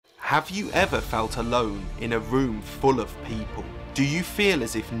Have you ever felt alone in a room full of people? Do you feel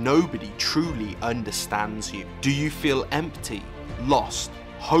as if nobody truly understands you? Do you feel empty, lost,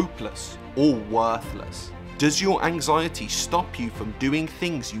 hopeless, or worthless? Does your anxiety stop you from doing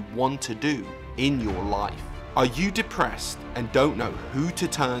things you want to do in your life? Are you depressed and don't know who to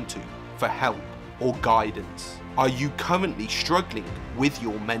turn to for help or guidance? Are you currently struggling with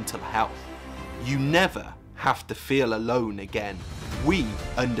your mental health? You never have to feel alone again. We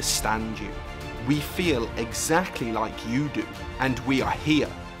understand you. We feel exactly like you do, and we are here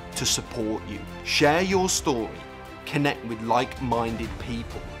to support you. Share your story, connect with like-minded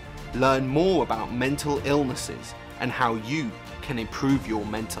people, learn more about mental illnesses and how you can improve your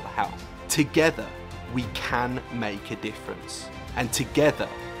mental health. Together, we can make a difference, and together,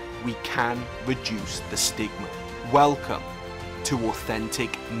 we can reduce the stigma. Welcome to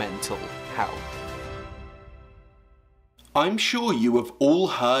Authentic Mental Health. I'm sure you have all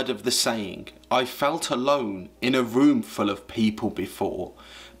heard of the saying, "I felt alone in a room full of people before."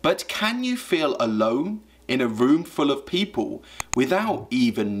 But can you feel alone in a room full of people without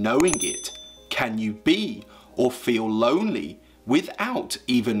even knowing it? Can you be or feel lonely without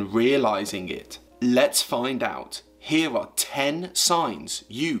even realizing it? Let's find out. Here are 10 signs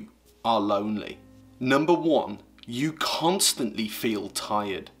you are lonely. Number 1, you constantly feel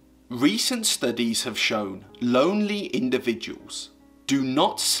tired. Recent studies have shown lonely individuals do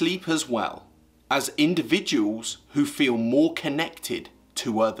not sleep as well as individuals who feel more connected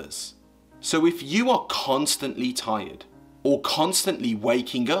to others. So if you are constantly tired, or constantly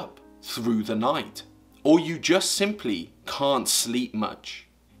waking up through the night, or you just simply can't sleep much,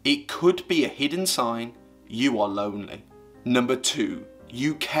 it could be a hidden sign you are lonely. Number 2,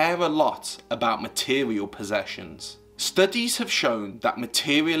 you care a lot about material possessions. Studies have shown that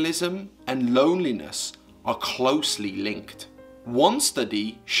materialism and loneliness are closely linked. One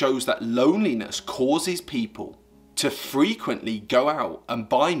study shows that loneliness causes people to frequently go out and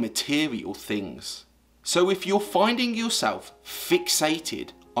buy material things. So if you're finding yourself fixated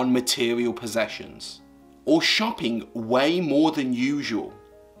on material possessions, or shopping way more than usual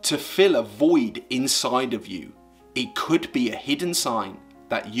to fill a void inside of you, it could be a hidden sign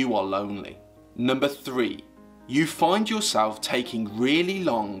that you are lonely. Number 3, you find yourself taking really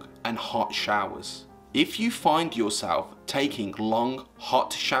long and hot showers. If you find yourself taking long,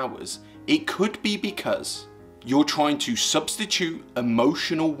 hot showers, it could be because you're trying to substitute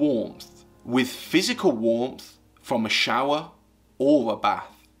emotional warmth with physical warmth from a shower or a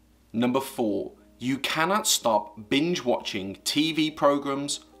bath. Number 4, you cannot stop binge watching TV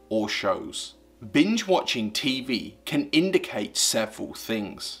programs or shows. Binge watching TV can indicate several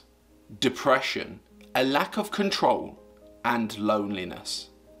things: depression, a lack of control, and loneliness.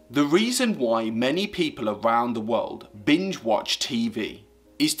 The reason why many people around the world binge watch TV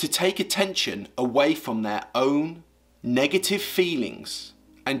is to take attention away from their own negative feelings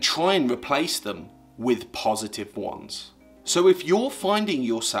and try and replace them with positive ones. So if you're finding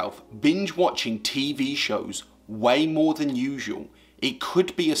yourself binge watching TV shows way more than usual, it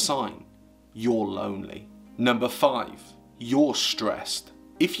could be a sign you're lonely. Number 5, you're stressed.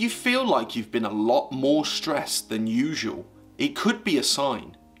 If you feel like you've been a lot more stressed than usual, it could be a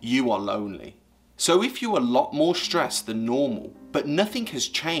sign you are lonely. So if you're a lot more stressed than normal, but nothing has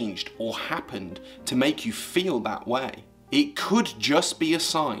changed or happened to make you feel that way, it could just be a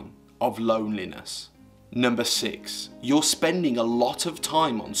sign of loneliness. Number 6, you're spending a lot of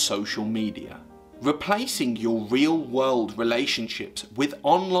time on social media. Replacing your real world relationships with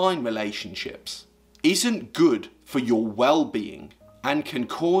online relationships isn't good for your well-being and can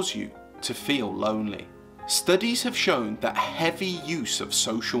cause you to feel lonely. Studies have shown that heavy use of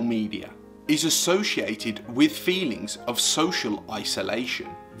social media is associated with feelings of social isolation.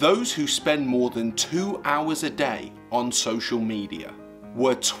 Those who spend more than 2 hours a day on social media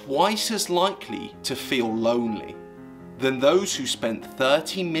were twice as likely to feel lonely than those who spent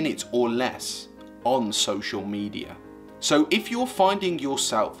 30 minutes or less on social media. So if you're finding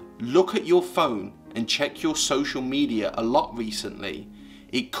yourself look at your phone and check your social media a lot recently,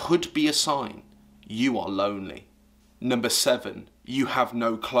 it could be a sign you are lonely. Number 7, you have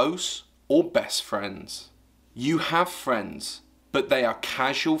no close or best friends. You have friends, but they are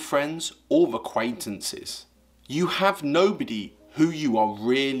casual friends or acquaintances. You have nobody who you are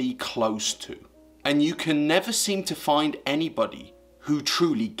really close to, and you can never seem to find anybody who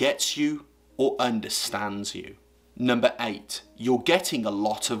truly gets you or understands you. Number 8, you're getting a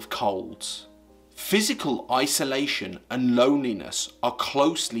lot of colds. Physical isolation and loneliness are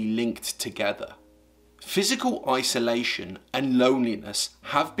closely linked together. Physical isolation and loneliness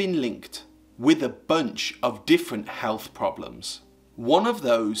have been linked with a bunch of different health problems. One of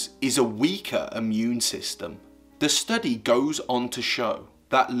those is a weaker immune system. The study goes on to show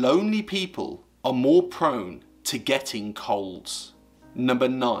that lonely people are more prone to getting colds. Number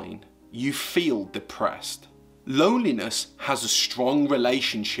 9, you feel depressed. Loneliness has a strong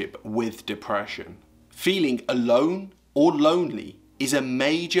relationship with depression. Feeling alone or lonely is a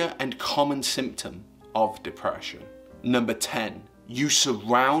major and common symptom of depression. Number 10, you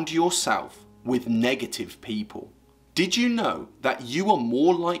surround yourself with negative people. Did you know that you are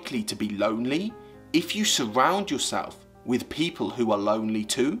more likely to be lonely if you surround yourself with people who are lonely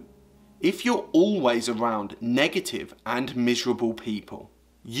too? If you're always around negative and miserable people,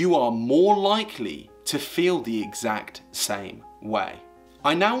 you are more likely to feel the exact same way.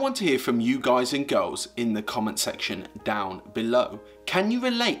 I now want to hear from you guys and girls in the comment section down below. Can you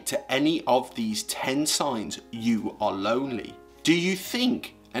relate to any of these 10 signs you are lonely? Do you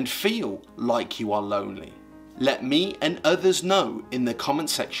think and feel like you are lonely? Let me and others know in the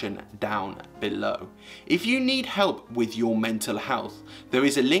comment section down below. If you need help with your mental health, there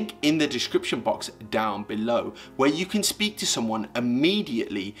is a link in the description box down below where you can speak to someone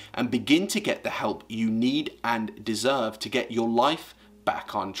immediately and begin to get the help you need and deserve to get your life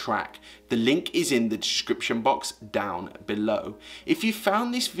back on track. The link is in the description box down below. If you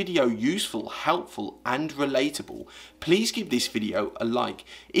found this video useful, helpful and relatable, please give this video a like.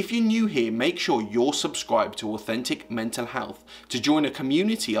 If you're new here, make sure you're subscribed to Authentic Mental Health to join a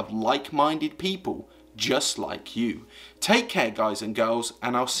community of like-minded people just like you. Take care guys and girls,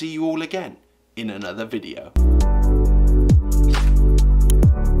 and I'll see you all again in another video.